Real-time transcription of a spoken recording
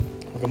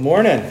Good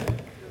morning.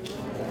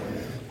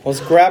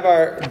 Let's grab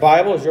our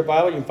Bibles. Your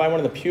Bible, you can find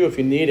one in the pew if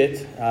you need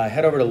it.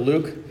 Head over to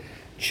Luke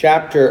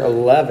chapter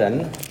 11.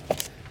 We're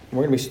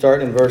going to be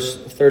starting in verse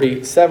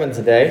 37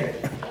 today.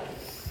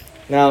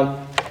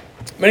 Now,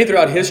 many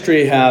throughout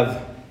history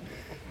have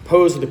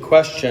posed the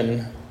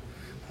question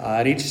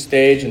at each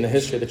stage in the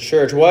history of the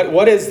church,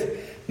 what is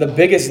the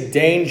biggest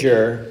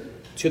danger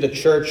to the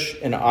church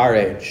in our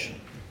age,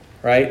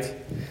 right?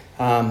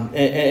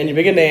 And you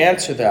begin to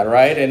answer that,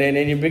 right?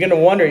 And you begin to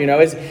wonder,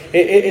 is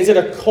it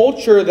a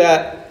culture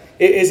that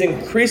is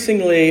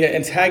increasingly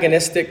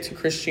antagonistic to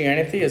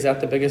Christianity? Is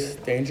that the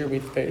biggest danger we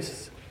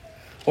face?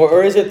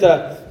 Or is it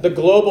the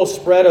global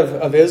spread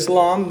of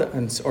Islam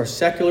or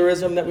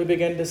secularism that we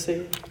begin to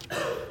see?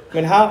 I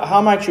mean,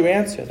 how might you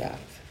answer that?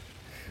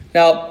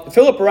 Now,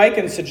 Philip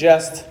Ryken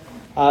suggests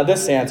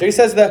this answer. He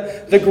says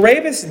the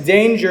gravest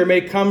danger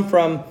may come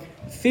from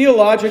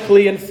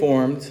theologically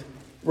informed,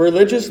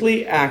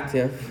 religiously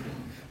active,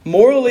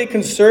 morally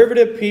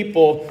conservative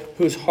people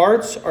whose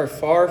hearts are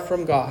far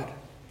from God.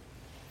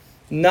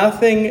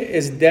 Nothing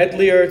is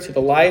deadlier to the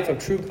life of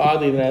true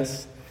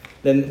godliness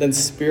than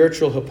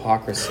spiritual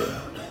hypocrisy.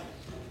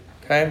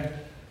 Okay?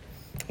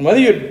 And whether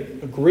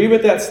you agree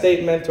with that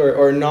statement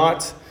or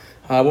not,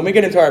 when we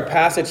get into our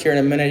passage here in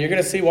a minute, you're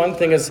going to see one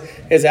thing is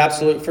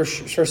absolute for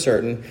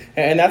certain,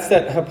 and that's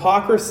that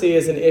hypocrisy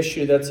is an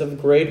issue that's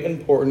of great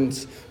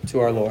importance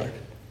to our Lord.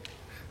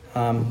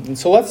 And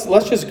so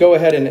let's just go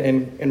ahead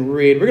and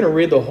read. We're going to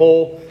read the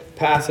whole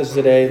passage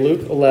today,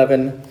 Luke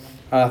 11,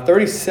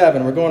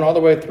 37. We're going all the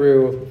way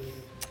through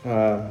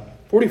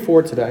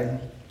 44 today.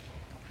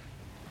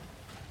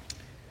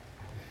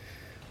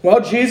 While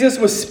Jesus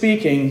was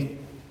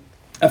speaking,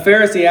 a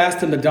Pharisee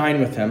asked him to dine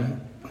with him.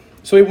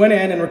 So he went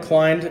in and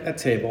reclined at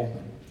table.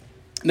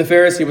 The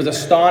Pharisee was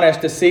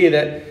astonished to see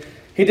that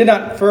he did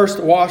not first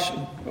wash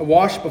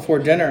before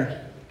dinner.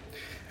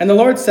 And the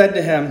Lord said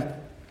to him,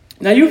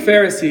 "Now you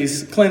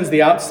Pharisees cleanse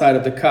the outside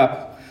of the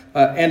cup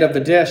and of the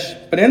dish,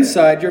 but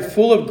inside you're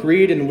full of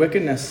greed and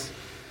wickedness.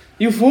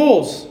 You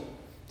fools,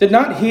 did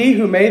not he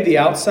who made the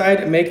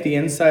outside make the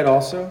inside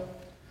also?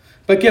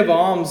 But give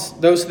alms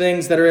those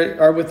things that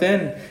are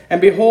within,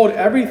 and behold,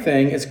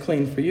 everything is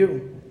clean for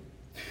you.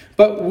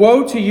 But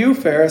woe to you,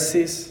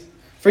 Pharisees,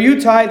 for you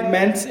tithe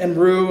mint and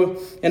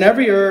rue and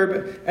every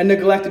herb, and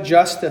neglect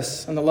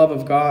justice and the love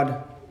of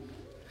God.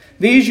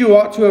 These you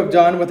ought to have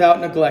done without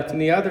neglecting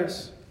the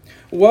others.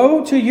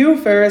 Woe to you,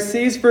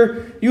 Pharisees,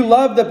 for you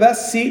love the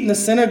best seat in the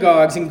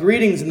synagogues and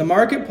greetings in the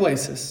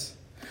marketplaces.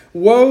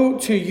 Woe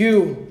to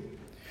you,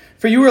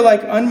 for you are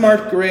like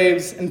unmarked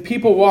graves, and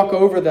people walk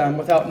over them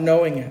without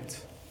knowing it.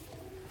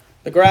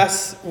 The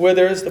grass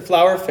withers, the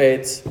flower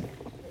fades.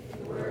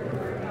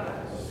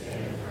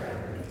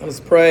 Let us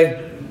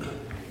pray.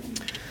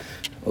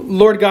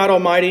 Lord God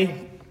Almighty,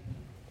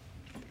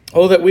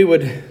 oh, that we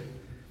would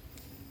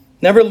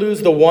never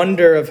lose the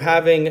wonder of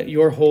having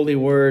your holy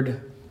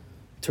word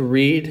to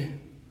read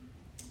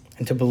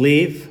and to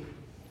believe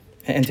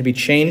and to be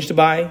changed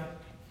by.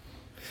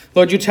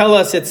 Lord, you tell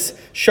us it's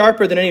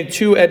sharper than any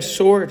two-edged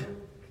sword,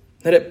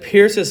 that it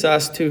pierces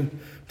us to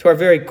our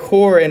very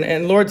core.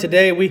 And Lord,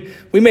 today we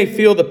may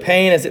feel the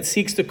pain as it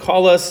seeks to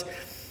call us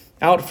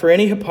out for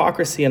any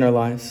hypocrisy in our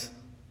lives.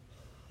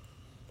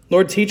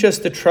 Lord, teach us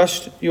to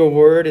trust your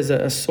word as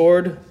a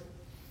sword,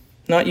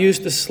 not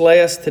used to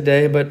slay us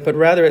today, but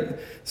rather it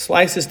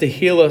slices to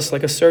heal us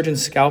like a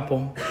surgeon's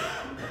scalpel.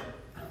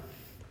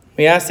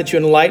 We ask that you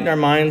enlighten our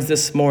minds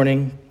this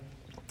morning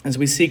as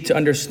we seek to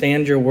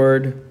understand your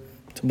word,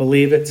 to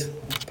believe it,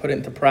 put it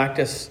into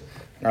practice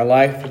in our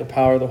life through the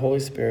power of the Holy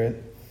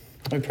Spirit.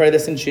 We pray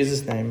this in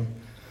Jesus' name.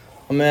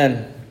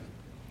 Amen.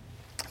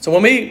 So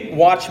when we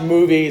watch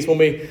movies, when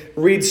we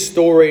read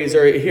stories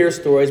or hear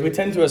stories, we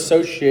tend to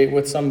associate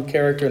with some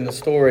character in the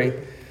story.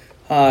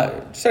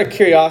 Just out of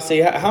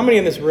curiosity, how many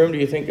in this room do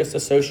you think just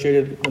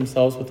associated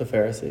themselves with the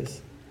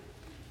Pharisees?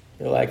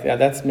 You're like, yeah,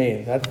 that's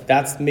me.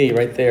 That's me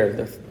right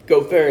there.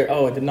 Go Pharisee.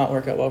 Oh, it did not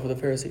work out well for the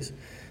Pharisees.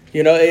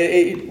 We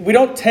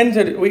don't tend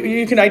to,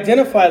 you can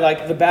identify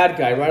like the bad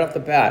guy right off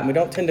the bat, and we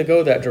don't tend to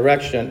go that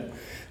direction.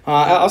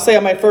 I'll say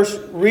on my first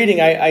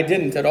reading, I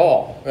didn't at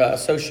all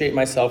associate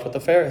myself with the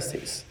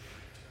Pharisees.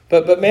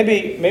 But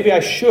maybe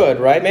I should,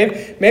 right?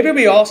 Maybe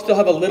we all still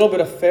have a little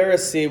bit of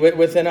Pharisee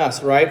within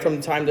us, right,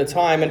 from time to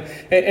time.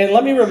 And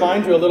let me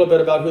remind you a little bit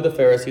about who the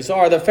Pharisees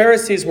are. The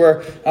Pharisees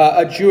were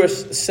a Jewish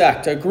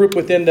sect, a group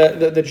within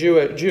the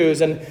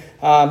Jews, and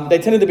they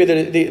tended to be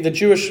the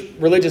Jewish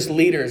religious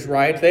leaders,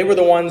 right? They were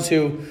the ones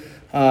who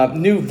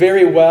knew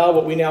very well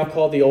what we now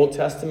call the Old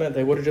Testament.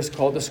 They would have just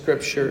called the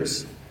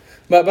Scriptures.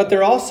 But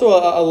they're also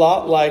a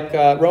lot like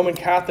Roman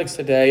Catholics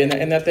today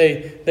in that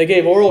they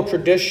gave oral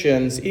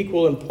traditions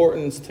equal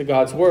importance to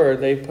God's word.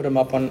 They put them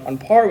up on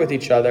par with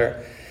each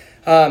other.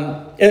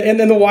 And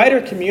in the wider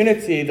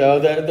community, though,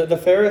 the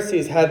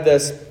Pharisees had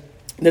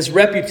this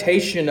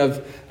reputation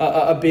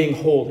of being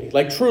holy,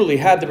 like truly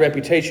had the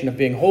reputation of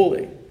being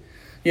holy.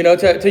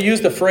 To use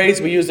the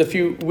phrase we used a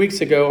few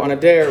weeks ago on a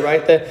dare,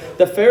 right?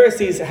 The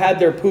Pharisees had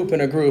their poop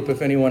in a group,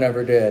 if anyone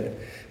ever did.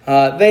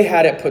 They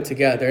had it put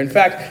together. In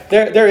fact,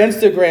 their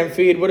Instagram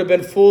feed would have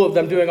been full of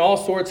them doing all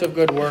sorts of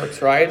good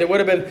works, right? There would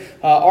have been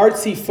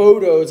artsy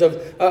photos of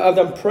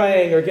them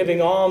praying or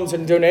giving alms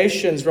and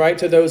donations, right,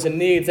 to those in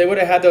need. They would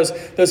have had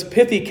those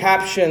pithy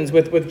captions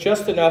with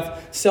just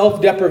enough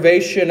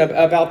self-deprivation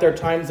about their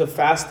times of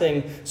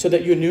fasting so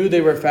that you knew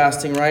they were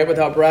fasting, right,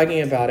 without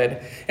bragging about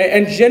it.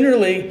 And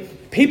generally,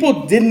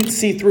 people didn't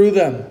see through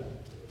them.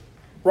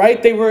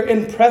 Right? They were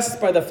impressed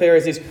by the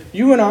Pharisees.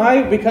 You and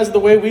I, because of the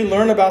way we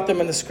learn about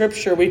them in the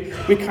Scripture, we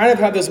kind of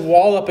have this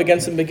wall up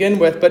against them to begin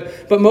with.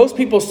 But most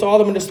people saw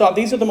them and just thought,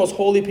 these are the most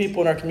holy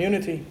people in our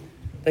community.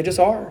 They just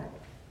are.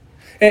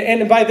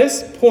 And by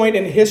this point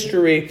in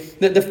history,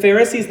 the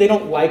Pharisees, they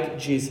don't like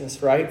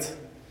Jesus, right?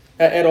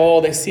 At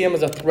all. They see him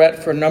as a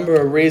threat for a number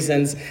of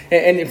reasons.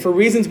 And for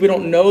reasons we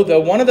don't know,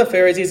 though, one of the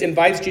Pharisees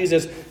invites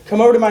Jesus,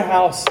 come over to my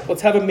house.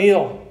 Let's have a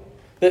meal.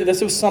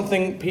 This was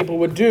something people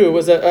would do. It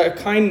was a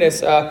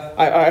kindness,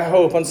 I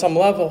hope, on some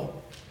level.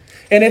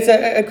 And it's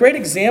a great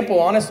example,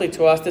 honestly,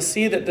 to us to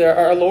see that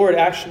our Lord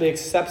actually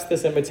accepts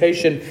this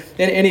invitation.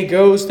 And he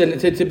goes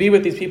to be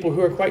with these people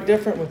who are quite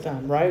different with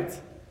them, right?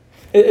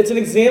 It's an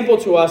example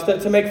to us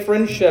to make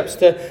friendships,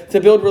 to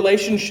build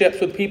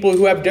relationships with people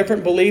who have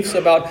different beliefs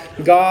about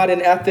God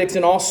and ethics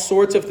and all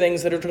sorts of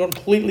things that are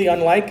completely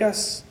unlike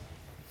us.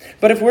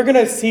 But if we're going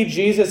to see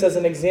Jesus as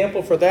an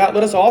example for that,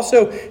 let us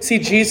also see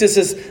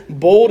Jesus'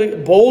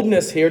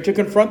 boldness here to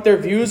confront their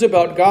views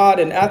about God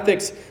and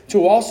ethics,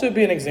 to also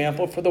be an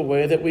example for the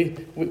way that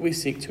we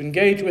seek to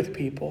engage with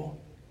people.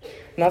 I'm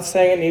not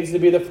saying it needs to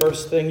be the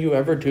first thing you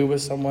ever do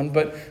with someone,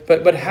 but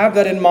have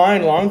that in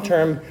mind long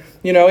term.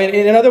 You know,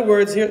 in other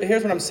words,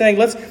 here's what I'm saying.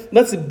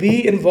 Let's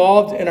be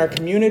involved in our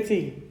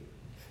community.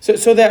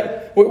 So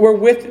that we're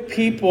with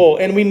people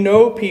and we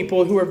know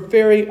people who are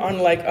very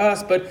unlike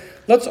us, but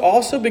let's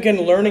also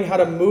begin learning how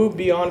to move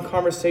beyond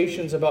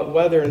conversations about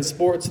weather and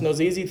sports and those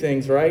easy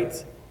things,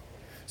 right?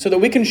 So that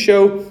we can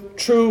show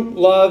true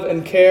love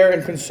and care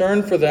and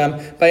concern for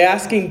them by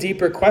asking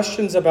deeper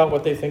questions about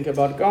what they think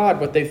about God,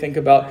 what they think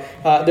about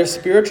their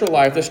spiritual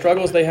life, the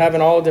struggles they have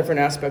in all different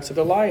aspects of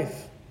their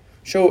life.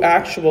 Show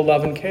actual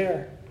love and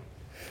care.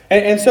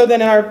 And so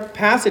then in our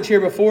passage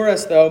here before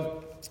us, though,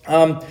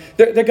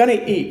 they're going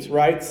to eat,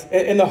 right?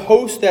 And the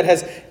host that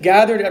has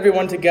gathered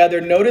everyone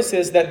together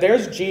notices that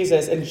there's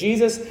Jesus, and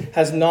Jesus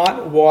has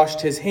not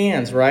washed his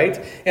hands, right?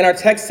 And our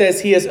text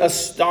says he is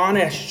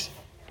astonished.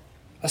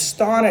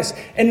 Astonished.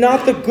 And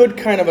not the good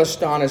kind of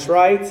astonished,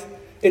 right?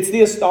 It's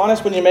the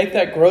astonished when you make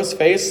that gross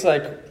face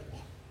like,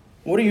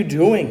 what are you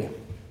doing?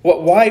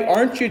 Why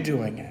aren't you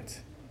doing it?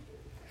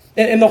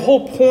 And the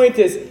whole point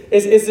is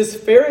this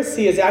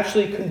Pharisee is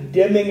actually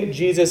condemning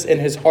Jesus in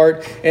his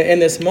heart in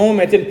this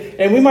moment.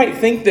 And we might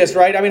think this,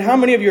 right? I mean, how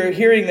many of you are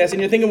hearing this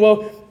and you're thinking,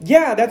 well,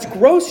 yeah, that's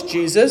gross,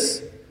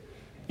 Jesus.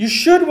 You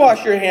should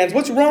wash your hands.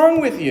 What's wrong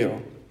with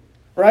you?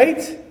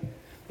 Right?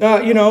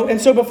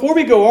 And so before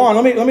we go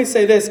on, let me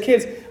say this.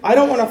 Kids, I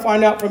don't want to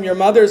find out from your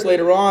mothers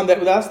later on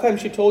that last time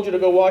she told you to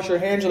go wash your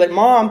hands, you're like,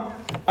 Mom,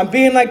 I'm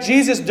being like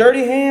Jesus,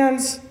 dirty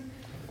hands.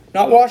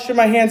 Not washing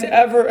my hands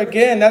ever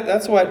again.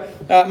 That's what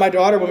my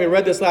daughter, when we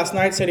read this last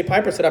night, Sadie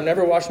Piper said, I'm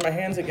never washing my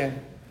hands again.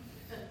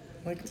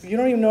 Like, you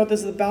don't even know what this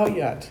is about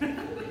yet.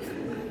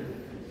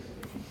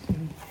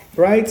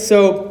 Right?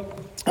 So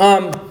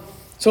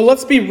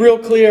let's be real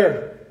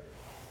clear.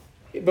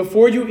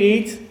 Before you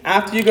eat,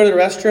 after you go to the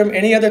restroom,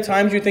 any other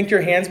times you think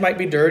your hands might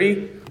be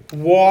dirty,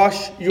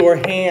 wash your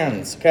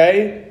hands,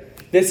 okay?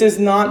 This is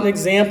not an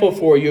example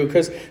for you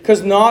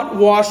because not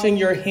washing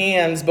your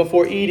hands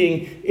before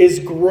eating is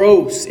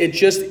gross. It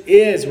just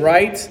is,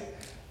 right?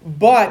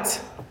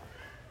 But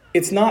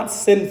it's not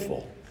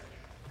sinful.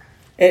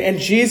 And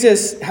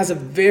Jesus has a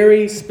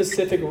very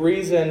specific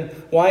reason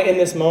why in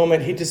this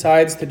moment he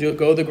decides to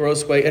go the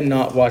gross way and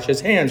not wash his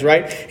hands,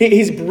 right?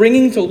 He's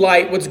bringing to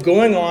light what's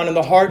going on in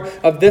the heart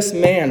of this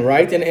man,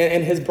 right?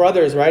 And his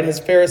brothers, right? His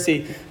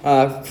Pharisee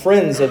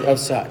friends of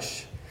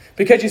such.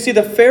 Because you see,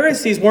 the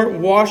Pharisees weren't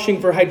washing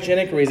for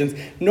hygienic reasons.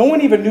 No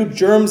one even knew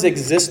germs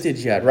existed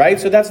yet, right?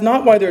 So that's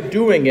not why they're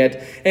doing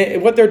it.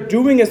 And what they're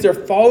doing is they're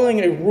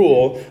following a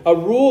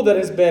rule that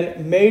has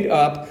been made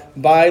up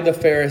by the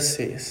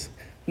Pharisees.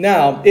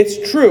 Now,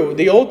 it's true,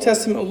 the Old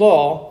Testament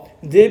law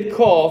did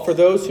call for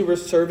those who were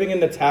serving in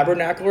the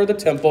tabernacle or the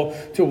temple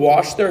to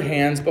wash their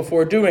hands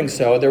before doing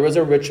so. There was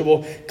a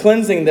ritual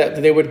cleansing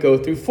that they would go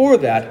through for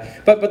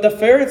that. But the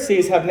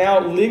Pharisees have now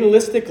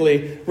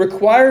legalistically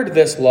required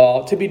this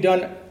law to be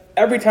done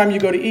every time you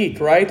go to eat,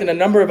 right? And a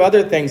number of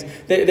other things.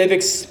 They've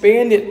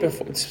expanded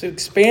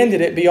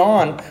it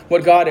beyond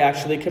what God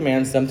actually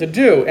commands them to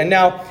do. And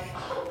now,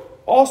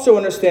 also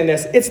understand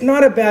this, it's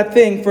not a bad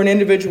thing for an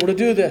individual to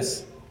do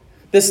this.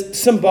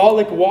 This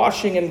symbolic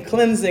washing and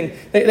cleansing,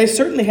 they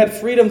certainly had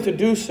freedom to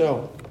do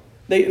so.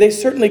 They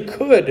certainly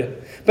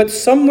could. But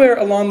somewhere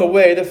along the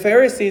way, the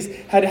Pharisees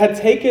had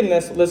taken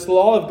this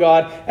law of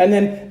God and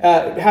then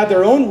had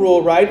their own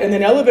rule, right? And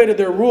then elevated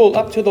their rule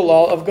up to the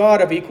law of God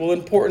of equal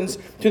importance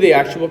to the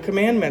actual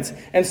commandments.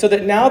 And so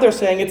that now they're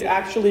saying it's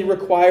actually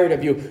required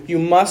of you. You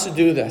must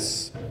do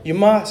this. You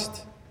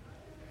must.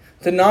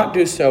 To not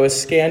do so is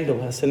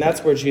scandalous, and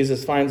that's where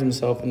Jesus finds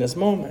himself in this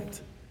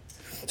moment.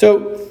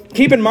 So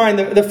keep in mind,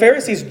 the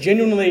Pharisees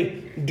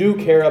genuinely do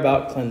care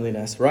about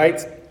cleanliness,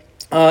 right?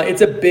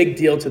 It's a big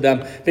deal to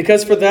them,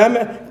 because for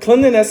them,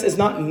 cleanliness is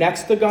not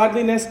next to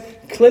godliness.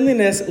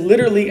 Cleanliness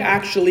literally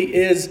actually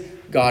is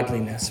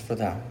godliness for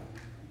them.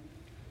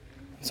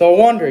 So I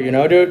wonder,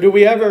 do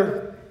we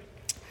ever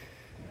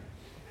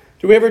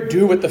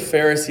do what the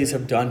Pharisees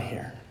have done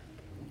here?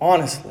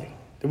 Honestly,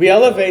 do we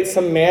elevate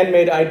some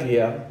man-made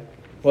idea,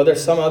 whether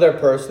some other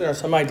person or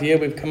some idea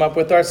we've come up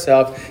with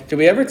ourselves? Do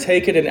we ever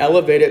take it and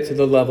elevate it to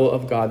the level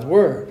of God's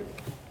word?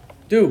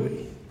 Do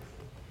we?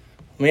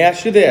 Let me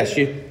ask you this.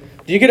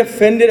 Do you get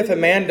offended if a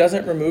man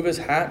doesn't remove his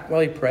hat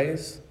while he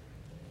prays?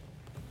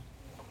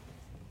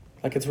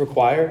 Like it's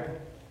required?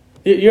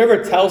 You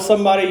ever tell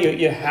somebody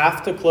you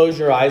have to close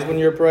your eyes when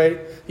you pray?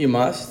 You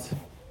must.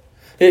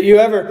 You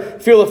ever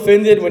feel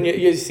offended when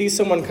you see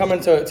someone coming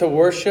to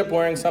worship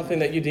wearing something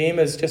that you deem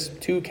as just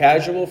too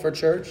casual for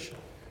church?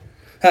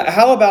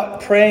 How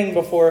about praying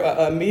before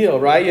a meal,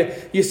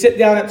 right? You sit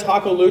down at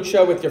Taco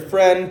Lucha with your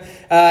friend,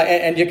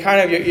 and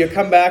you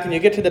come back and you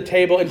get to the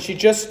table and she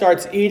just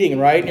starts eating,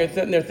 right?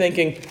 And they're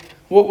thinking,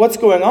 what's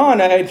going on?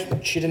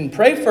 She didn't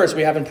pray first.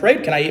 We haven't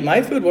prayed. Can I eat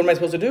my food? What am I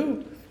supposed to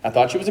do? I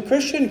thought she was a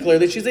Christian.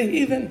 Clearly she's a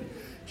heathen.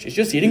 She's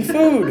just eating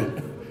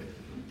food.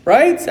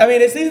 Right? These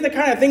are the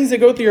kind of things that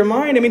go through your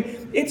mind.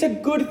 It's a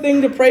good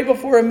thing to pray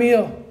before a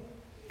meal.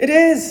 It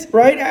is,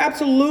 right?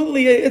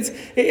 Absolutely.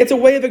 It's a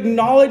way of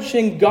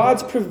acknowledging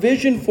God's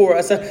provision for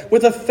us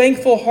with a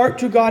thankful heart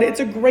to God. It's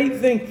a great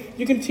thing.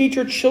 You can teach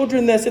your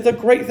children this. It's a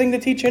great thing to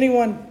teach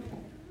anyone.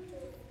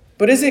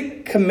 But is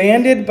it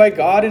commanded by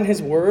God in his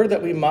word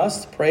that we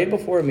must pray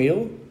before a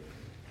meal?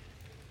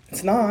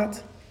 It's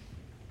not.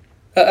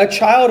 A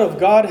child of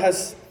God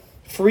has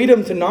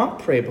freedom to not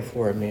pray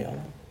before a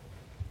meal,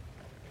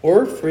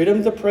 or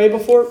freedom to pray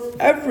before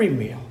every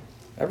meal,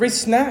 every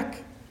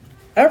snack,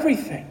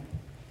 everything.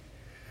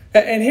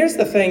 And here's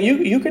the thing,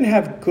 you can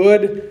have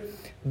good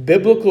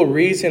biblical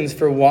reasons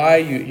for why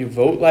you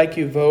vote like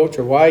you vote,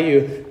 or why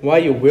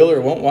you will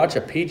or won't watch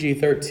a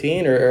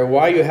PG-13, or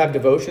why you have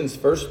devotions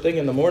first thing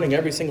in the morning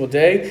every single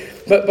day.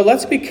 But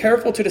let's be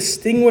careful to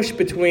distinguish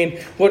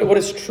between what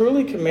is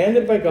truly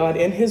commanded by God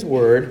in his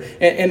word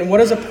and what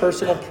is a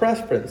personal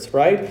preference,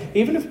 right?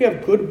 Even if we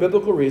have good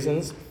biblical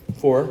reasons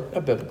for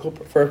a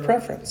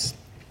preference.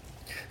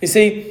 You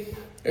see,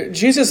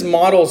 Jesus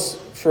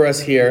models for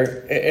us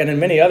here, and in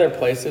many other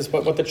places,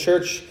 what the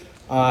church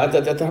at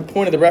the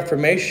point of the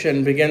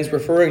Reformation begins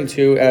referring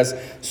to as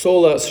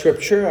sola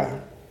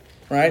scriptura,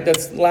 right?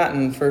 That's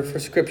Latin for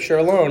scripture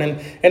alone.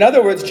 And in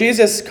other words,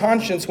 Jesus'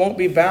 conscience won't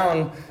be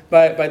bound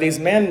by these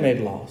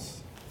man-made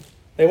laws.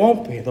 They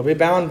won't be. They'll be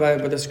bound by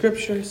the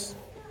scriptures.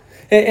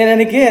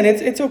 And again,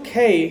 it's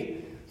okay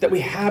that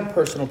we have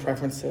personal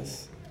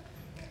preferences,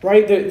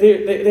 right?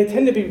 They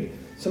tend to be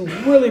some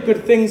really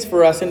good things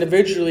for us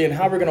individually and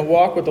how we're going to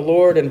walk with the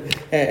Lord and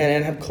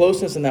have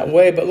closeness in that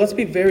way. But let's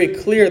be very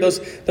clear,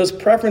 those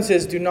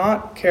preferences do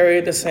not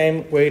carry the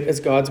same weight as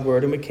God's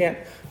word, and we can't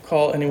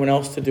call anyone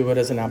else to do it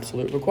as an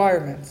absolute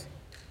requirement.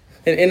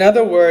 In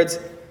other words,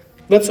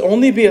 let's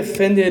only be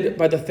offended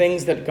by the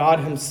things that God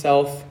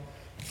himself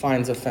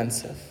finds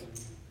offensive.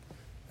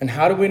 And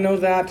how do we know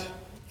that?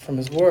 From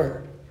his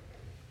word.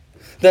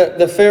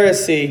 The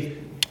Pharisee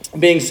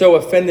being so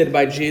offended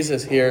by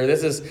Jesus here,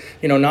 this is,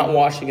 not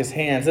washing his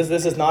hands.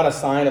 This is not a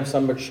sign of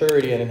some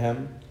maturity in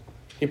him.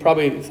 He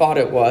probably thought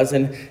it was,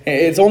 and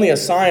it's only a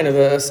sign of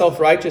a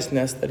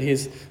self-righteousness that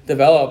he's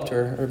developed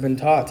or been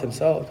taught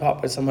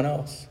by someone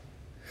else.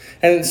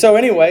 And so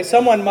anyway,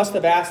 someone must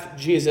have asked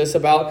Jesus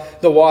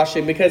about the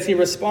washing, because he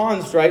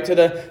responds, right, to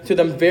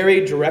them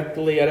very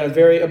directly in a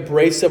very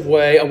abrasive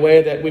way, a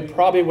way that we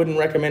probably wouldn't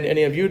recommend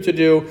any of you to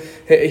do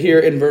here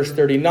in verse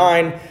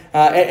 39.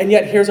 And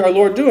yet here's our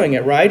Lord doing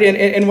it, right?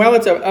 And while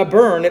it's a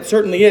burn, it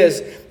certainly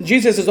is,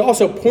 Jesus is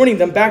also pointing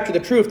them back to the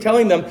truth,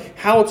 telling them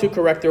how to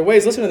correct their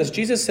ways. Listen to this.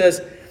 Jesus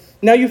says,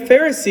 "Now you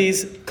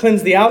Pharisees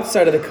cleanse the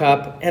outside of the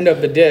cup and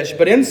of the dish,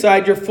 but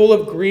inside you're full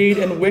of greed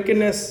and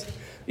wickedness.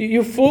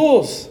 You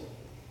fools!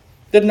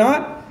 Did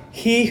not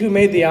he who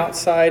made the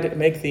outside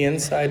make the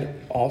inside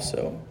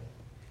also?"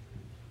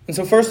 And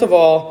so first of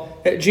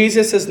all,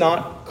 Jesus is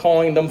not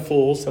calling them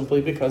fools simply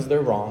because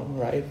they're wrong,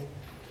 right?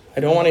 I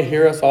don't want to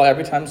hear us all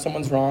every time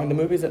someone's wrong. The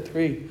movie's at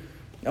 3.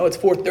 No, it's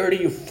 4:30,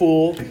 you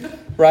fool,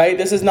 right?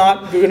 This is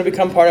not going to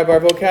become part of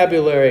our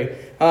vocabulary.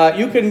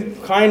 You can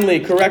kindly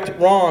correct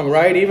wrong,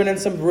 right? Even in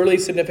some really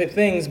significant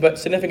things.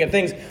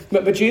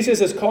 But Jesus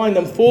is calling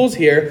them fools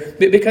here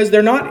because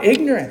they're not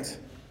ignorant.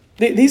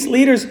 These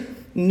leaders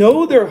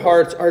know their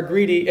hearts are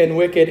greedy and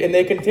wicked, and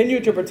they continue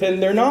to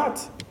pretend they're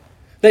not.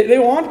 They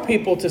want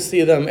people to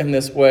see them in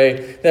this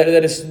way that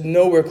is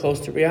nowhere close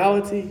to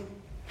reality.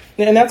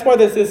 And that's why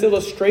this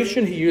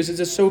illustration he uses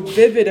is so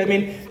vivid. I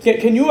mean,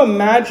 can you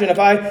imagine if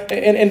I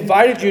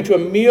invited you to a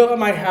meal at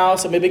my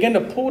house and we begin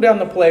to pull down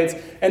the plates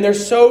and they're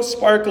so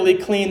sparkly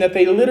clean that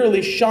they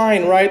literally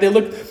shine, right? They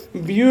look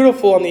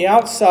beautiful on the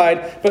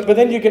outside, but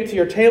then you get to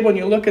your table and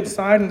you look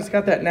inside and it's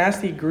got that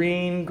nasty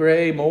green,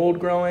 gray mold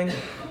growing.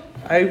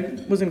 I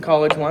was in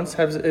college once.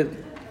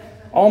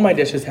 All my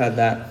dishes had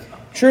that.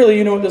 Surely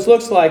you know what this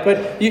looks like,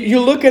 but you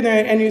look in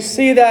there and you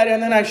see that,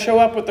 and then I show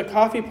up with the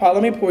coffee pot.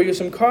 Let me pour you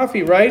some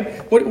coffee,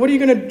 right? What are you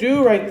going to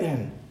do right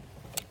then?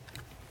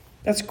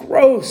 That's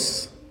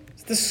gross.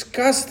 It's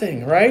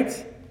disgusting,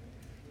 right?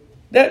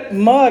 That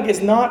mug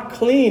is not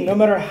clean, no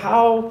matter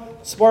how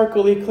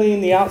sparkly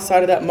clean the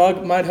outside of that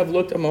mug might have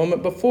looked a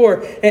moment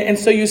before. And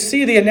so you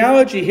see the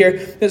analogy here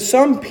that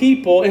some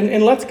people,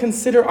 and let's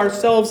consider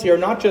ourselves here,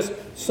 not just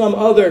some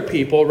other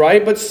people,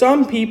 right? But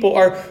some people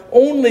are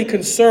only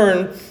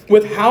concerned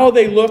with how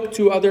they look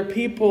to other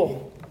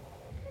people.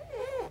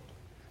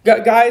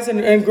 Guys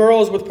and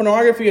girls with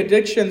pornography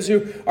addictions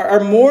who are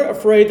more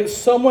afraid that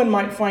someone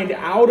might find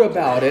out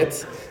about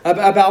it,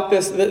 about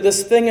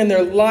this thing in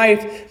their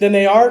life, than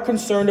they are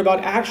concerned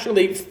about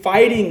actually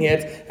fighting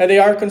it, and they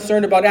are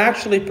concerned about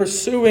actually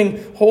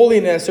pursuing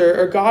holiness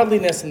or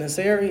godliness in this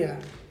area.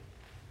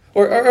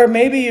 Or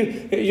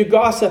maybe you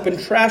gossip and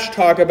trash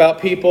talk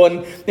about people,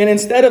 and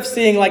instead of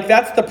seeing like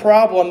that's the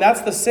problem, that's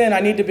the sin, I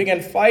need to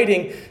begin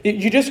fighting,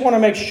 you just want to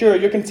make sure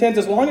you're content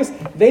as long as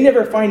they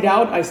never find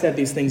out I said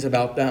these things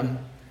about them.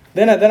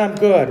 Then I'm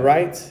good,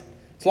 right?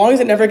 As long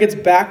as it never gets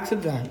back to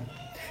them.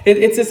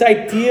 It's this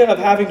idea of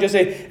having just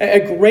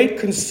a great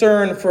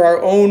concern for our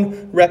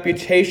own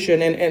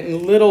reputation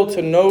and little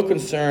to no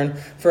concern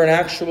for an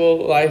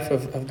actual life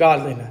of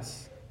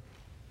godliness.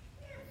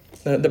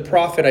 The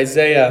prophet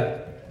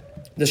Isaiah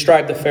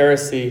described the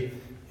Pharisee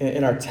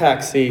in our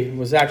text. He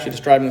was actually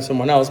describing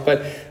someone else,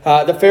 but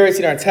the Pharisee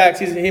in our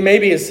text, he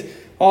maybe is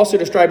also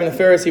describing the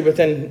Pharisee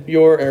within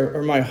your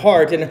or my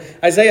heart. In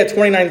Isaiah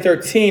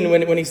 29:13,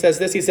 when he says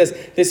this, he says,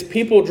 "This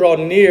people draw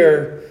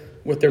near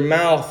with their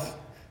mouth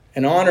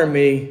and honor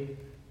me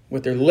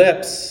with their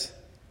lips,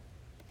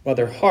 while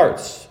their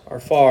hearts are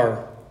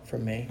far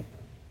from me."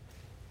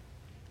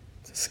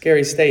 It's a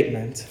scary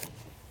statement.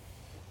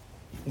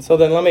 And so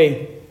then let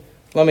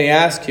me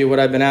ask you what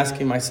I've been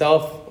asking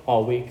myself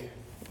all week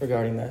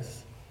regarding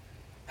this.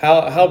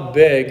 How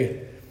big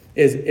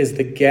is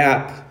the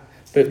gap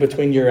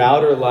between your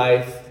outer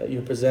life that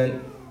you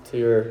present to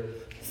your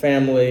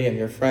family and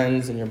your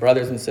friends and your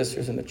brothers and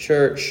sisters in the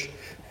church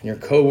and your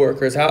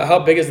co-workers? How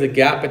big is the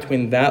gap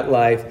between that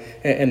life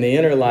and the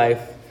inner life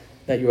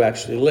that you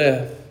actually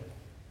live?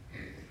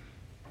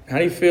 How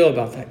do you feel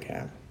about that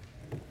gap?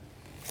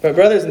 But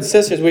brothers and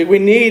sisters, we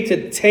need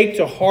to take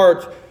to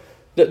heart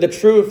the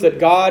truth that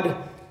God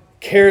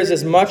cares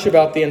as much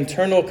about the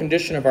internal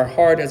condition of our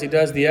heart as he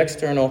does the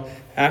external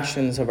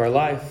actions of our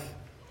life.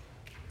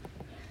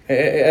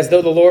 As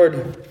the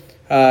Lord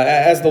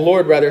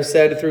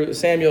said through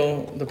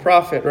Samuel the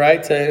prophet,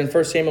 right? In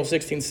 1 Samuel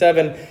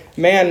 16:7,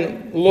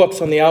 man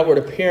looks on the outward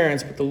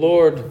appearance, but the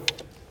Lord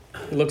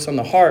looks on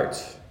the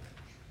heart.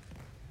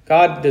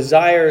 God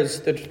desires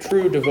the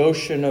true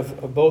devotion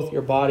of both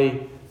your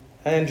body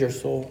and your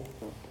soul,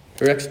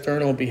 your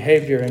external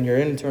behavior and your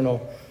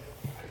internal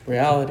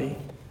reality.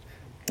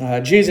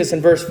 Jesus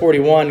in verse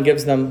 41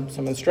 gives them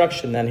some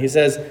instruction then. He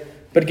says,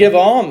 "But give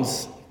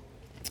alms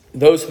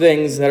those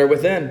things that are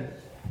within.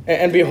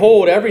 And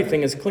behold,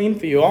 everything is clean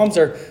for you." Alms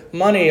are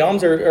money,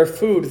 alms are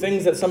food,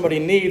 things that somebody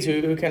needs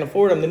who can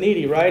afford them, the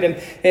needy, right? And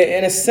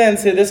in a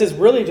sense, this is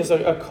really just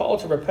a call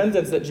to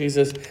repentance that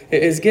Jesus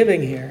is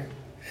giving here.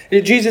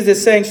 Jesus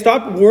is saying,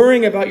 stop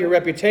worrying about your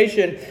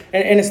reputation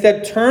and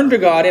instead turn to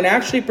God and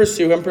actually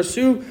pursue Him.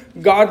 Pursue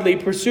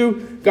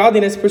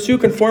godliness, pursue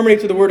conformity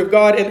to the Word of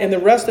God, and the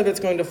rest of it's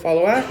going to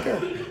follow after.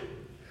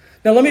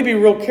 Now, let me be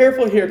real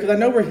careful here, because I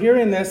know we're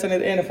hearing this, and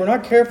if we're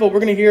not careful, we're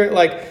going to hear it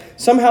like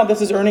somehow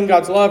this is earning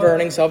God's love or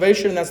earning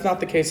salvation, and that's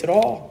not the case at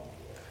all,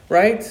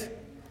 right?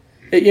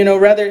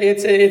 Rather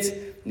it's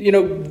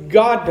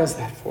God does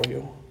that for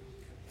you.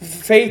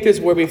 Faith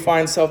is where we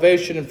find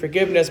salvation and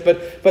forgiveness,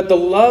 but the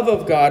love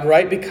of God,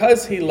 right,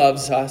 because He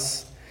loves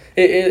us,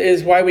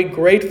 is why we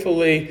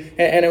gratefully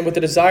and with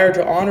the desire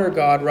to honor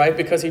God, right,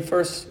 because He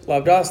first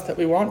loved us, that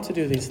we want to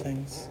do these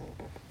things.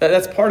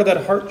 That's part of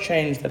that heart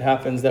change that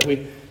happens, that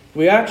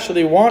we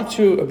actually want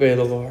to obey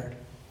the Lord.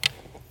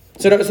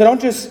 So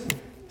don't just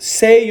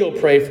say you'll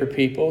pray for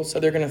people, so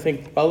they're going to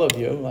think well of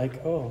you,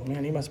 like, oh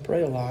man, he must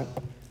pray a lot.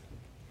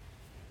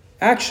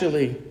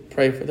 Actually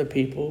pray for the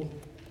people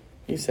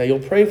you say you'll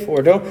pray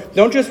for.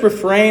 Don't just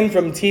refrain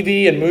from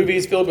TV and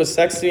movies filled with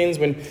sex scenes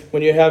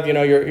when you have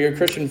your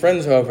Christian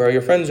friends over, or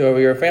your friends over,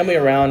 your family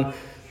around.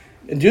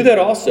 And do that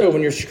also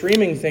when you're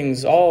streaming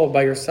things all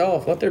by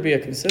yourself. Let there be a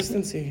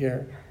consistency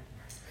here.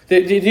 Do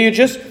you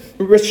just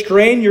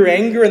restrain your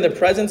anger in the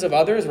presence of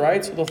others,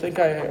 right? So they'll think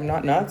I'm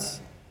not nuts?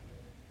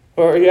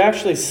 Or you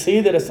actually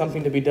see that as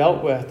something to be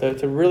dealt with,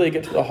 to really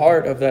get to the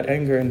heart of that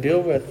anger and deal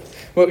with?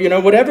 Well,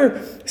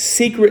 whatever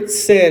secret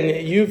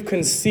sin you've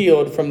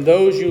concealed from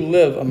those you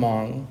live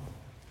among,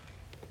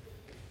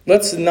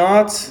 let's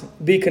not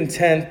be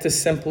content to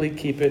simply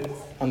keep it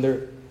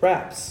under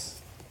wraps.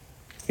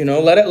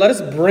 Let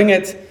us bring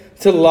it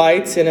to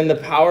light, and in the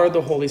power of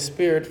the Holy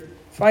Spirit,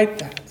 fight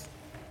that.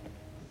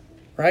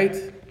 Right?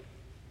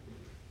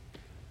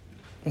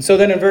 And so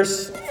then in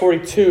verse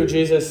 42,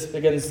 Jesus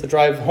begins to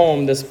drive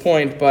home this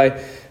point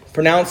by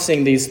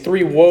pronouncing these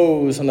 3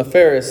 woes on the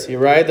Pharisee,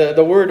 right?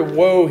 The word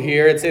woe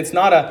here, it's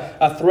not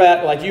a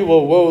threat like you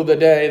will woe the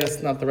day.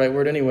 That's not the right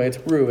word anyway. It's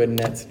rue, isn't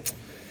it?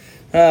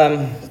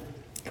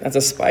 That's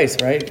a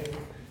spice, right?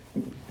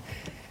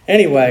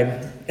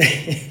 Anyway,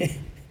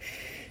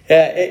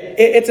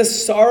 it's a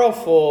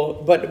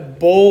sorrowful but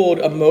bold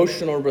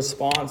emotional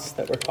response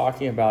that we're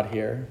talking about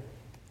here.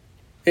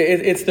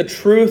 It's the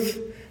truth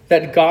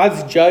that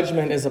God's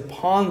judgment is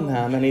upon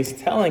them, and he's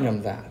telling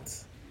them that.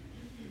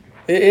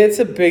 It's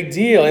a big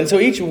deal. And so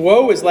each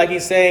woe is like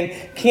he's saying,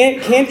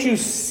 can't you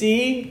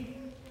see?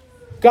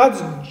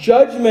 God's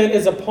judgment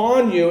is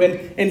upon you,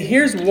 and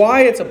here's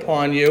why it's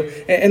upon you.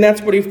 And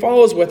that's what he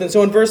follows with. And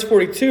so in verse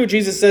 42,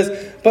 Jesus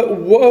says, "But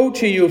woe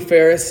to you,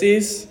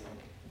 Pharisees,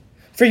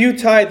 for you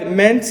tithe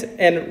mint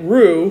and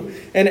rue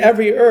and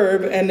every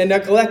herb, and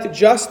neglect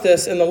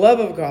justice and the love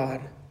of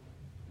God."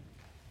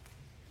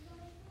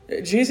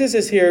 Jesus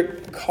is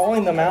here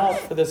calling them out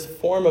for this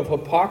form of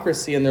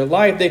hypocrisy in their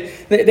life.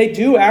 They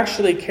do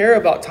actually care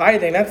about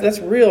tithing. That's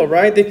real,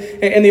 right?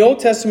 And the Old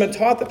Testament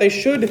taught that they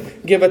should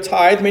give a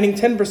tithe, meaning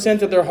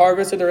 10% of their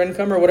harvest or their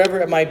income or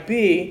whatever it might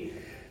be.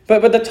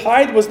 But the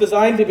tithe was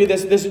designed to be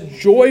this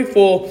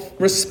joyful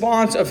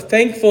response of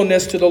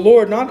thankfulness to the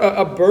Lord, not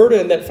a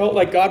burden that felt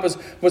like God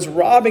was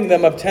robbing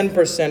them of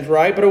 10%,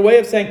 right? But a way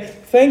of saying,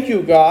 thank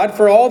you, God,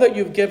 for all that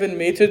you've given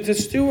me to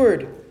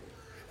steward.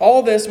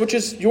 All this, which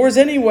is yours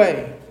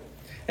anyway.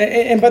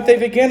 But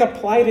they've again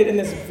applied it in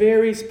this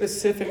very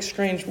specific,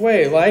 strange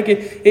way. Like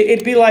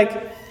it'd be like,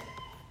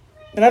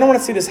 and I don't want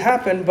to see this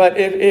happen, but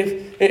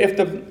if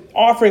the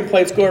offering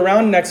plates go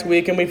around next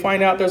week and we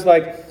find out there's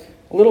like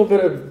a little bit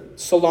of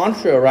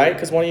cilantro, right?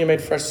 Because one of you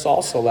made fresh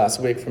salsa last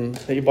week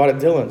that you bought at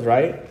Dillon's,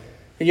 right?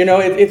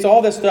 It's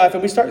all this stuff,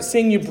 and we start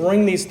seeing you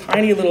bring these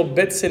tiny little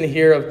bits in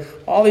here of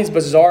all these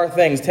bizarre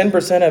things.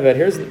 10% of it.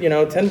 Here's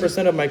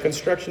 10% of my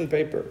construction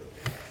paper.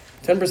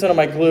 10% of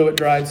my glue, it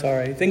dried,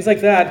 sorry. Things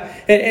like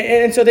that.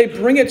 And so they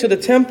bring it to the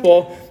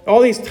temple, all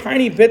these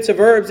tiny bits of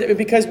herbs.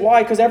 Because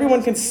why? Because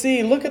everyone can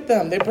see, look at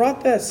them. They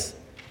brought this.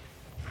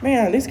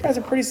 Man, these guys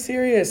are pretty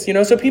serious.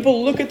 So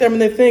people look at them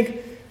and they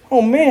think,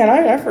 oh man,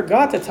 I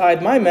forgot to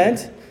tithe my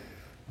mint.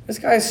 This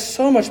guy is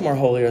so much more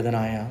holier than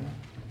I am.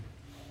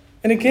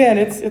 And again,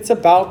 it's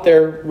about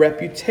their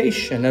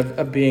reputation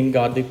of being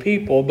godly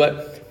people.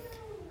 But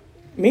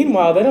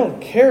meanwhile, they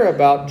don't care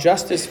about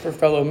justice for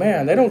fellow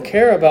man. They don't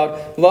care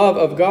about love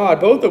of God,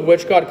 both of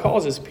which God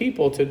calls his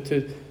people to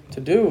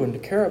do and to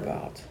care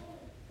about.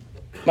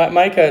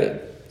 Micah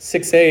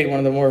 6:8, one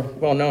of the more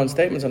well-known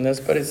statements on this,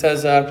 but it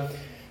says,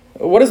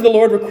 what does the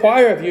Lord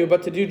require of you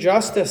but to do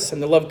justice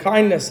and to love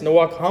kindness and to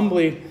walk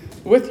humbly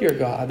with your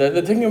God?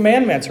 The Ten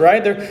Commandments,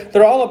 right?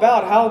 They're all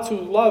about how to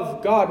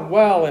love God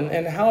well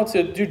and how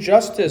to do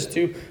justice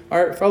to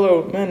our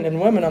fellow men and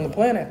women on the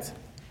planet.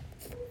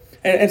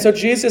 And so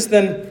Jesus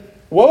then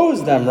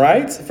woes them,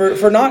 right?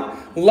 For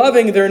not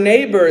loving their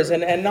neighbors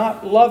and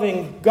not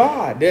loving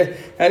God.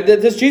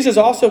 Does Jesus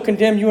also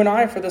condemn you and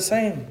I for the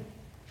same?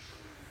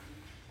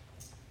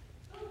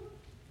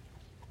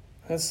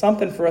 That's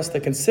something for us to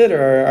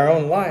consider our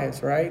own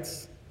lives, right?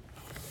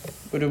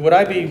 Would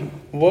I be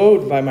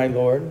woed by my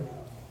Lord?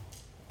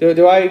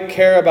 Do I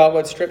care about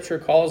what Scripture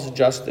calls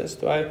justice?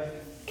 Do I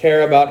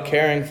care about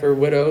caring for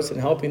widows and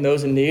helping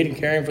those in need and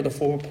caring for the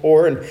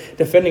poor and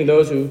defending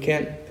those who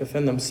can't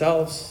defend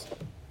themselves?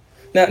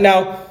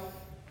 Now,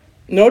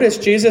 notice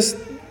Jesus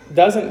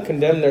doesn't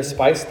condemn their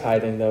spice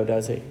tithing, though,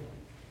 does he?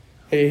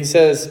 He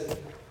says,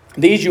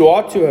 these you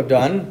ought to have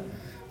done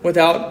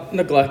without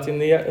neglecting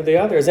the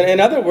others. And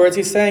in other words,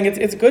 he's saying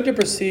it's good to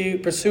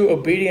pursue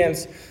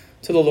obedience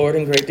to the Lord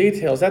in great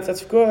details.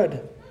 That's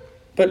good.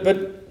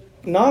 But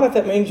not if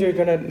that means you're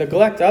going to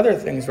neglect other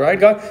things, right?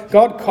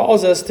 God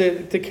calls us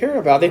to care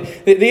about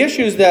the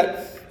issues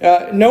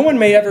that no one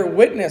may ever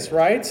witness,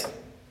 right?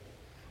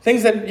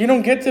 Things that you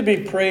don't get to be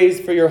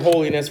praised for your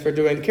holiness for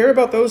doing. Care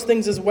about those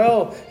things as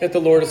well if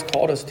the Lord has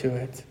called us to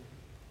it.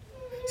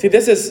 See,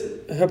 this is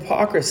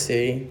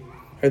hypocrisy,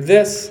 or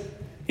this.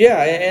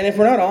 Yeah, and if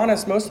we're not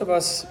honest, most of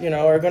us,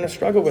 are going to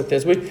struggle with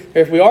this.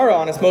 If we are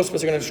honest, most of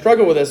us are going to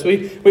struggle with this.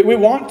 We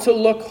want to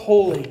look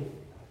holy.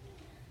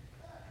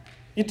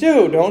 You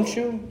do, don't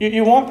you?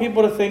 You want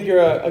people to think you're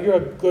a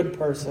good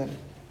person.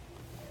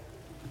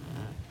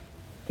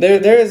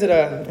 There is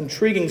an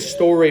intriguing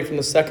story from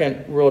the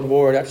Second World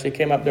War. It actually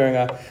came up during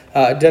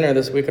a dinner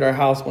this week at our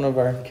house. One of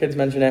our kids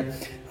mentioned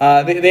it.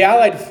 The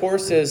Allied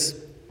forces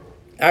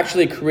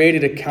actually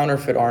created a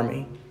counterfeit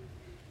army.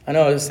 I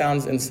know it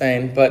sounds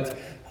insane, but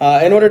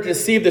in order to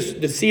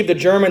deceive the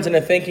Germans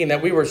into thinking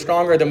that we were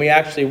stronger than we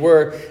actually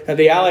were,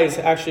 the Allies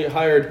actually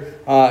hired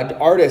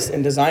artists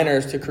and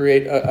designers to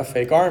create a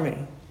fake army.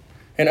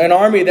 And an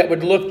army that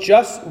would look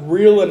just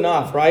real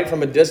enough, right,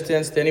 from a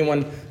distance to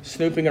anyone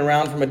snooping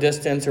around from a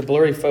distance, or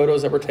blurry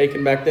photos that were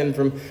taken back then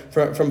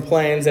from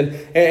planes.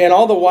 And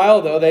all the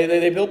while, though,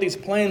 they built these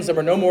planes that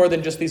were no more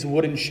than just these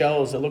wooden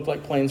shells that looked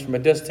like planes from a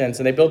distance.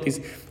 And they built these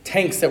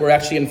tanks that were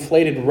actually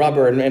inflated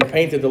rubber and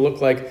painted to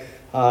look like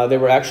they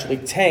were actually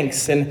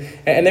tanks. And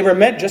they were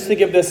meant just to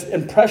give this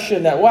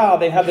impression that, wow,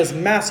 they have this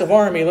massive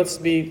army, let's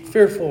be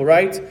fearful,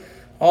 right?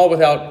 All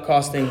without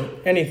costing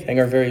anything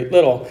or very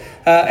little.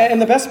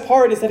 And the best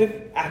part is that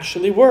it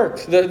actually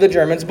worked. The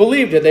Germans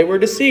believed it. They were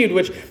deceived,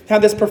 which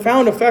had this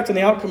profound effect on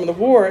the outcome of the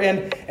war.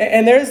 And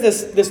there's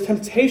this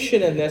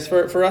temptation in this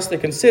for us to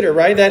consider,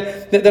 right?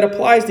 That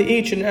applies to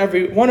each and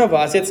every one of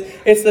us.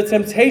 It's the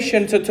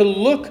temptation to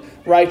look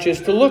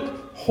righteous, to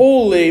look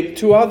holy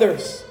to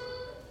others,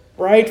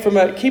 right?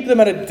 Keep them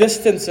at a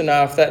distance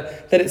enough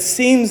that it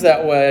seems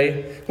that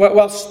way,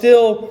 while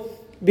still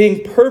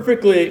being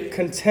perfectly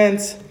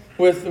content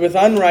with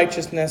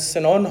unrighteousness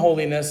and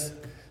unholiness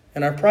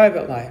in our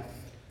private life.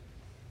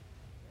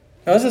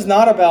 Now, this is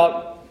not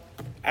about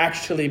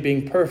actually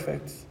being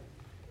perfect,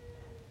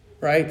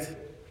 right?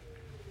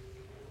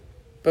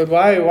 But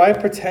why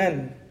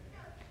pretend?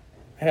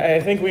 I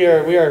think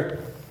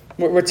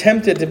we're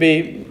tempted to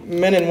be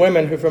men and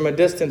women who from a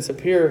distance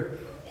appear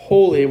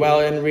holy, while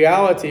in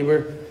reality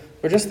we're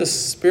just the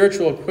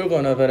spiritual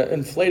equivalent of an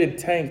inflated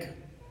tank.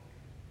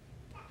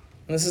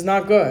 And this is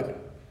not good.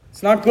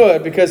 It's not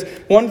good, because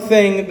one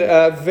thing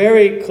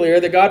very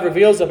clear that God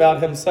reveals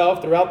about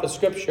himself throughout the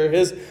scripture,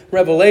 his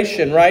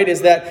revelation, right,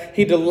 is that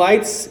he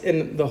delights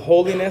in the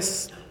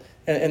holiness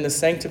and in the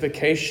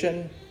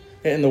sanctification,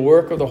 in the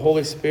work of the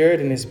Holy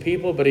Spirit in his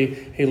people, but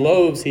he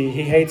loathes, he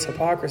hates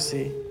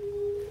hypocrisy.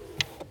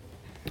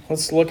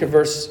 Let's look at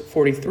verse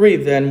 43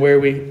 then, where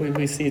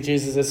we see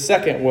Jesus'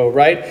 second woe,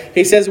 right?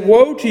 He says,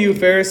 "Woe to you,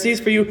 Pharisees,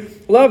 for you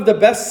love the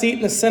best seat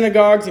in the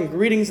synagogues and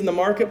greetings in the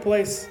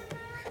marketplace."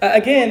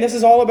 Again, this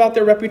is all about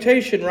their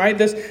reputation, right?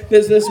 This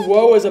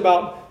woe is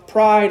about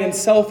pride and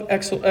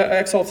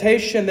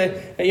self-exaltation.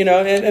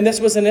 And this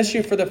was an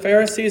issue for the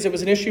Pharisees. It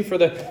was an issue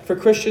for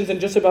Christians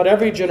in just about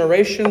every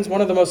generation. One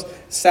of the most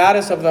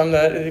saddest of them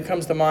that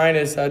comes to mind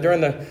is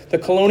during the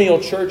colonial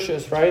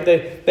churches, right?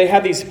 They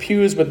had these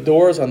pews with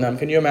doors on them.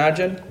 Can you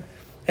imagine?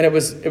 And it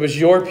was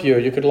your pew.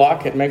 You could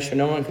lock it and make sure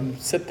no one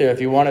could sit there if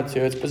you wanted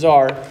to. It's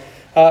bizarre.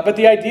 But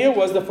the idea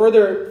was the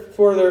further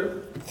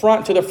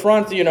front to the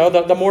front,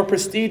 the more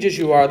prestigious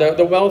you are,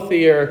 the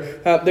wealthier,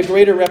 the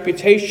greater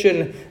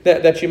reputation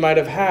that you might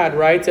have had,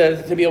 right,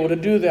 to be able to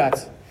do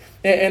that.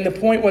 And the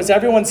point was,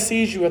 everyone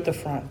sees you at the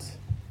front,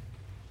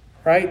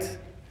 right?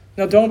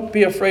 Now, don't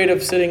be afraid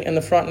of sitting in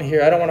the front and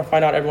here. I don't want to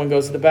find out everyone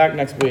goes to the back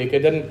next week. It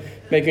didn't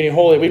make any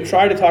holy. We've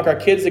tried to talk our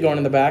kids to going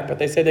in the back, but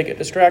they say they get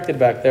distracted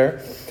back there.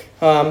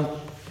 I'm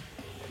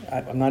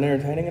not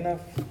entertaining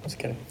enough? Just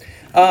kidding.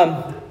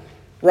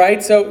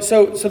 Right? So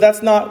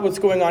that's not what's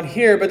going on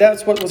here, but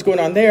that's what was going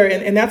on there.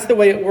 And that's the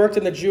way it worked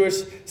in the Jewish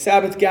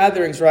Sabbath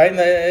gatherings, right?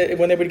 And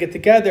when they would get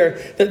together,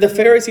 the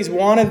Pharisees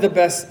wanted the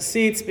best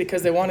seats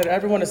because they wanted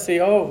everyone to see,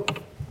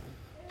 look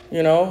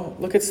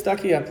at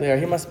Stucky up there.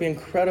 He must be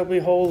incredibly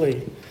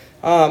holy.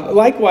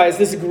 Likewise,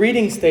 this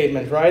greeting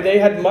statement, right? They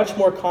had much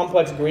more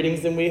complex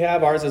greetings than we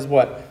have. Ours is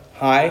what?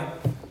 Hi.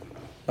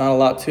 Not a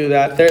lot to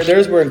that.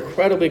 Theirs were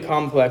incredibly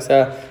complex.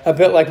 A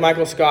bit like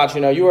Michael Scott's,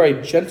 you are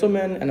a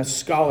gentleman and a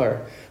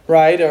scholar,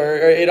 right? Or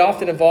it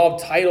often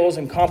involved titles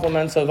and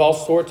compliments of all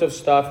sorts of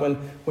stuff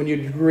when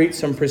you greet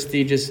some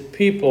prestigious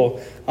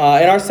people. In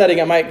our setting,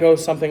 it might go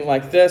something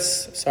like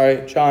this.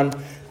 Sorry, John,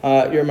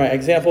 you're my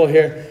example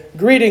here.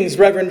 Greetings,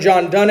 Reverend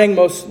John Dunning,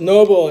 most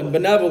noble and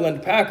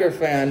benevolent Packer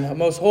fan,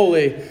 most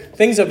holy.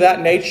 Things of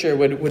that nature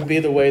would be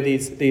the way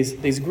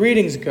these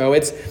greetings go.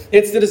 It's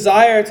the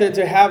desire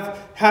to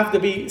have to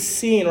be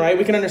seen, right?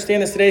 We can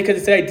understand this today because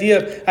it's the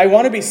idea of, I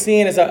want to be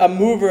seen as a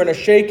mover and a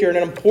shaker and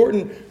an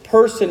important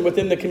person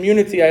within the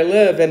community I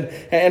live,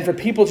 and for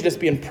people to just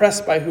be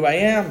impressed by who I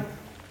am.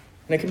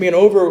 And it can be an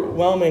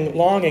overwhelming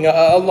longing,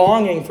 a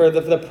longing for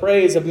the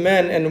praise of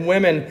men and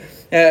women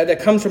that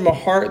comes from a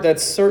heart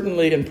that's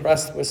certainly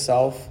impressed with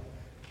self.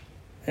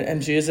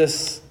 And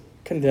Jesus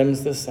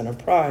condemns the sin of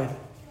pride.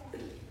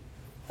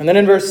 And then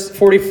in verse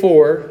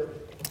 44,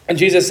 and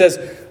Jesus says,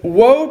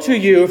 "Woe to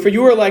you, for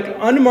you are like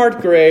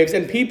unmarked graves,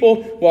 and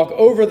people walk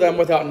over them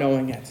without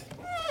knowing it."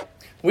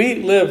 We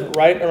live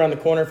right around the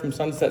corner from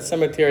Sunset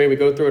Cemetery. We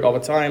go through it all the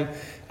time.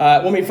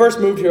 When we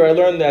first moved here, I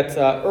learned that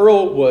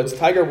Earl Woods,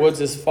 Tiger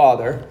Woods'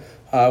 father,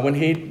 when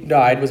he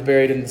died, was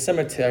buried in the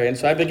cemetery. And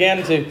so I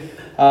began to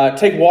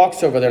take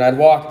walks over there, and I'd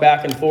walk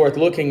back and forth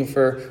looking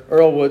for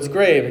Earl Woods'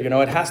 grave.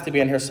 It has to be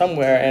in here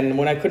somewhere. And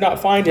when I could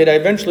not find it, I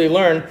eventually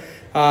learned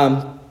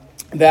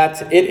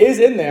that it is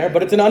in there,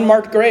 but it's an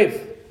unmarked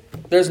grave.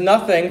 There's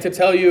nothing to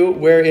tell you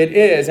where it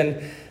is. And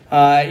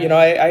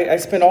I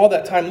spent all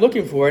that time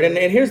looking for it. And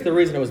here's the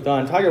reason it was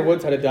done. Tiger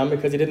Woods had it done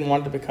because he didn't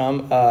want it to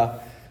become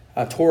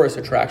a tourist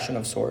attraction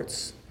of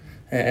sorts.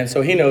 And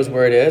so he knows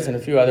where it is, and a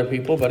few other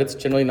people, but it's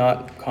generally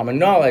not common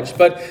knowledge.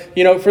 But,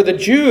 for the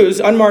Jews,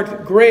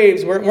 unmarked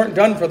graves weren't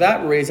done for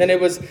that reason.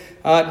 It was,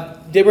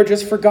 they were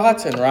just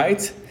forgotten,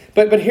 right?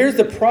 But here's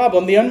the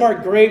problem. The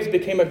unmarked graves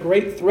became a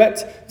great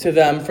threat to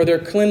them for their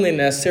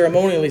cleanliness,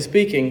 ceremonially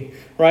speaking,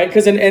 right?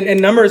 Because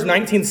in Numbers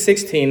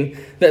 19:16,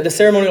 the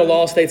ceremonial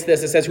law states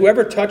this. It says,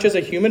 whoever touches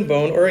a human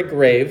bone or a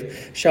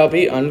grave shall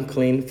be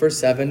unclean for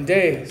 7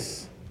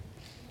 days,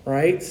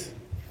 right?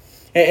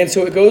 And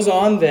so it goes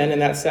on then in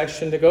that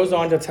section, it goes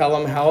on to tell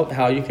them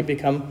how you can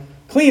become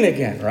clean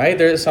again, right?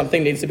 There's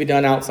something needs to be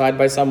done outside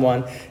by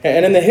someone.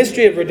 And in the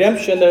history of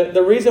redemption,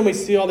 the reason we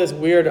see all this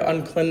weird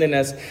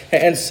uncleanliness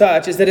and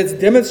such is that it's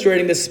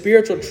demonstrating the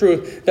spiritual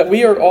truth that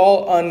we are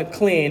all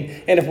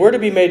unclean. And if we're to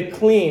be made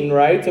clean,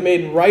 right, to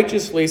made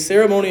righteously,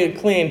 ceremonially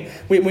clean,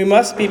 we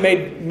must be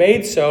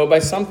made so by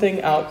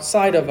something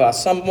outside of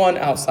us, someone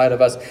outside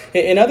of us.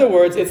 In other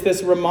words, it's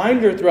this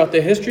reminder throughout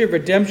the history of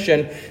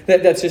redemption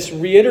that's just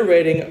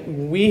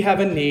reiterating we have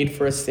a need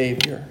for a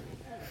Savior.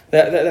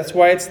 That's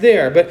why it's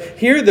there. But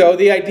here, though,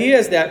 the idea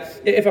is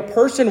that if a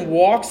person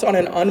walks on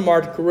an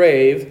unmarked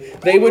grave,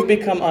 they would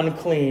become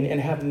unclean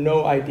and have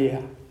no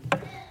idea.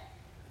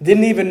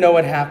 Didn't even know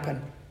it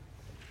happened.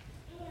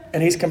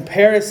 And he's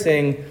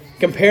comparing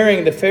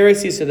the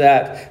Pharisees to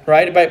that,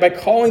 right? By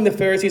calling the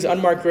Pharisees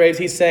unmarked graves,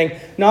 he's saying,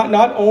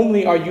 not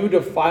only are you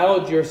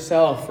defiled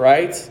yourself,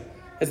 right?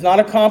 It's not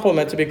a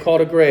compliment to be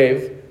called a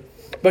grave,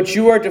 but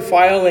you are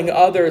defiling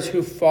others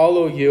who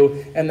follow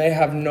you, and they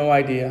have no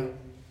idea.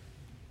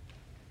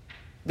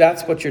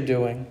 That's what you're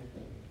doing.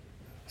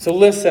 So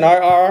listen,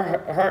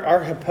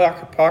 our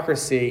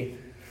hypocrisy,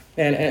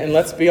 and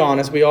let's be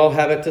honest, we all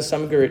have it to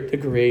some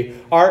degree.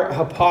 Our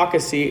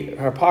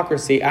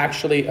hypocrisy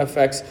actually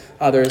affects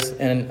others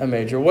in a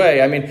major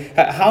way. I mean,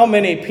 how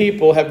many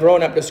people have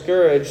grown up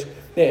discouraged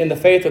in the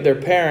faith of their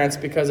parents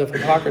because of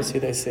hypocrisy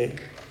they see?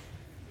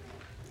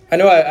 I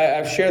know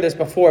I've shared this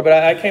before, but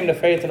I came to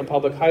faith in a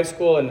public high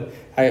school, and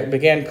I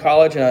began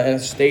college in a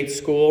state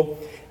school.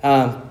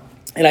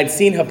 And I'd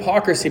seen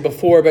hypocrisy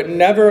before, but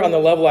never on the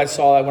level I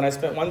saw it when I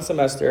spent one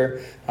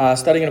semester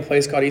studying in a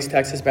place called East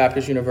Texas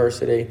Baptist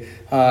University.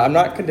 I'm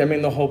not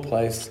condemning the whole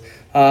place,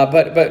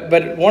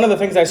 but one of the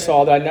things I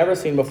saw that I'd never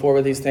seen before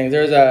with these things,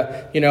 there's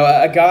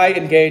a guy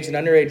engaged in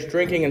underage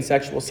drinking and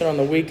sexual sin on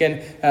the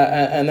weekend,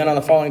 and then on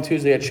the following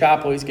Tuesday at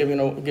chapel, he's given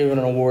an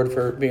award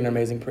for being an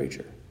amazing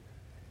preacher.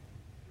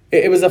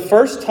 It was the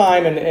first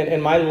time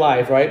in my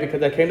life, right,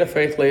 because I came to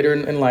faith later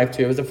in life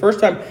too. It was the first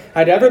time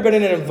I'd ever been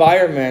in an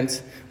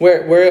environment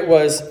where it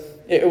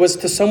was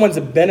to someone's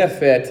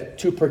benefit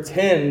to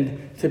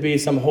pretend to be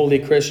some holy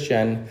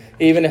Christian,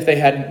 even if they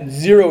had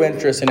zero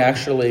interest in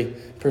actually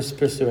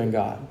pursuing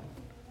God,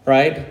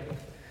 right?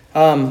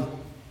 And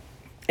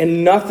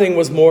nothing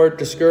was more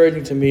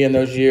discouraging to me in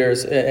those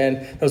years,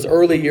 and those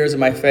early years of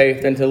my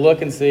faith, than to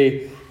look and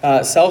see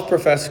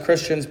self-professed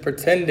Christians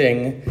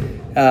pretending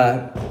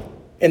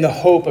in the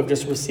hope of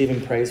just receiving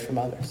praise from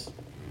others.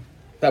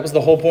 That was the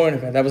whole point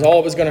of it. That was all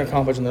it was going to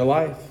accomplish in their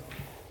life.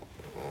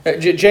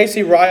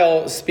 J.C.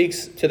 Ryle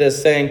speaks to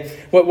this, saying,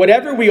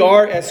 whatever we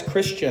are as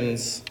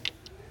Christians,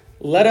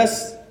 let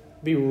us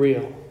be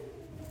real.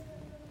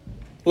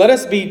 Let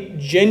us be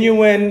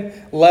genuine.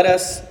 Let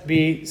us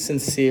be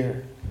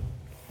sincere.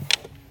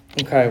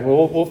 Okay,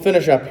 we'll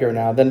finish up here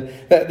now. Then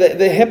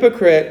the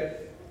hypocrite,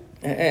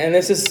 and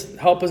this is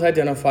help us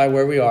identify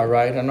where we are,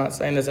 right? I'm not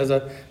saying this as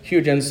a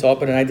huge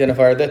insult, but an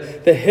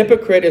identifier. The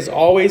hypocrite is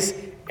always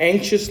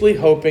anxiously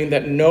hoping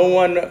that no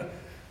one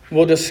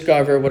will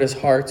discover what his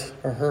heart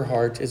or her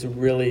heart is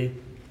really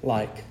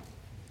like.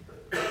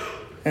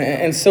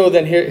 And so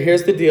then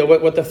here's the deal.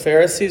 What the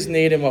Pharisees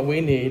need and what we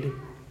need,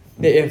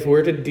 if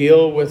we're to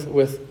deal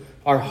with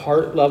our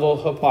heart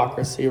level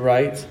hypocrisy,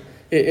 right,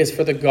 is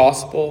for the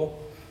gospel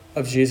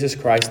of Jesus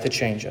Christ to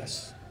change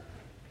us.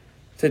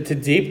 To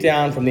deep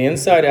down from the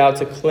inside out,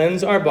 to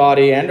cleanse our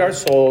body and our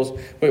souls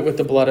with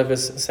the blood of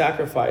his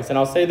sacrifice. And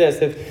I'll say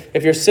this,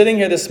 if you're sitting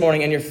here this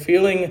morning and you're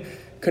feeling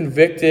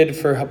convicted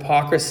for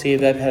hypocrisy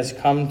that has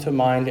come to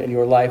mind in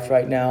your life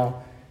right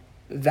now,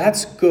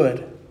 that's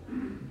good.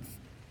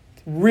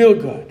 Real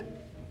good.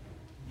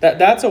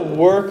 That's a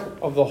work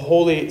of the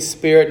Holy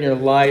Spirit in your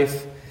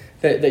life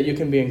that you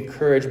can be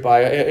encouraged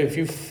by. If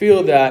you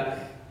feel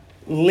that,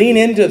 lean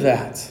into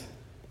that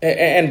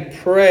and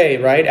pray,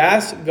 right?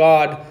 Ask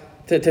God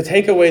to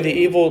take away the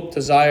evil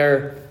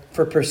desire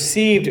for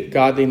perceived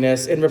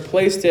godliness and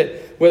replaced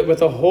it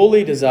with a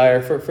holy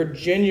desire for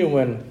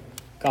genuine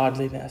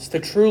godliness, to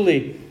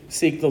truly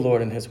seek the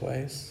Lord in his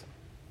ways.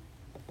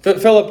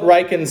 Philip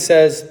Ryken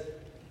says,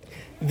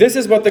 this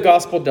is what the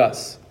gospel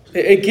does.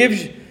 It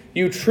gives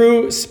you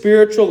true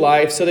spiritual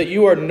life so that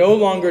you are no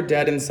longer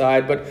dead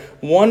inside, but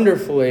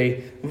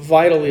wonderfully,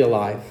 vitally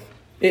alive.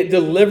 It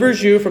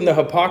delivers you from the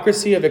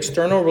hypocrisy of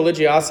external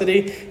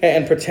religiosity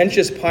and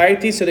pretentious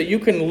piety so that you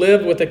can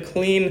live with a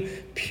clean,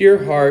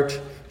 pure heart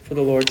for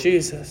the Lord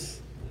Jesus.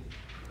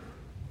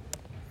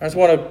 I just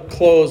want to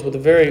close with a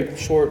very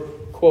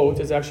short quote.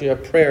 It's actually a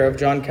prayer of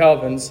John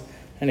Calvin's,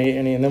 and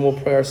then we'll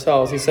pray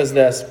ourselves. He says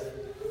this.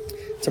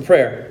 It's a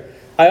prayer.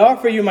 I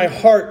offer you my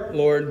heart,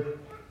 Lord,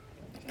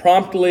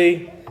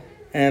 promptly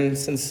and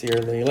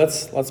sincerely.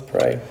 Let's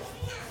pray.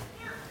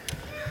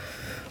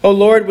 Oh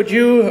Lord, would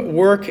you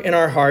work in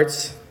our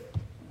hearts?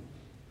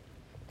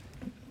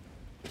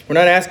 We're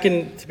not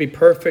asking to be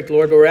perfect,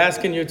 Lord, but we're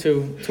asking you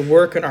to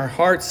work in our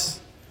hearts,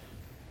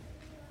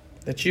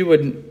 that you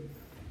would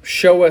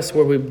show us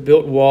where we've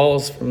built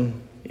walls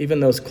from even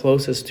those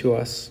closest to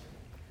us,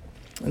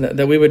 and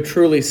that we would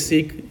truly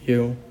seek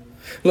you.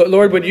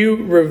 Lord, would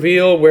you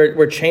reveal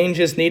where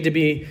changes need to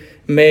be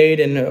made?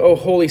 And oh,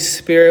 Holy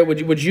Spirit,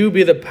 would you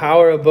be the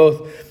power of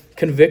both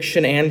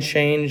conviction and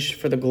change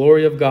for the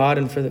glory of God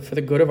and for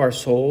the good of our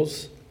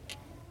souls,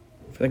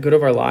 for the good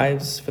of our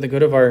lives, for the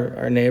good of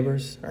our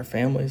neighbors, our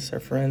families, our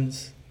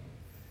friends.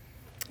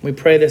 We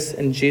pray this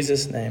in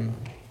Jesus' name.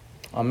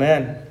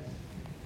 Amen.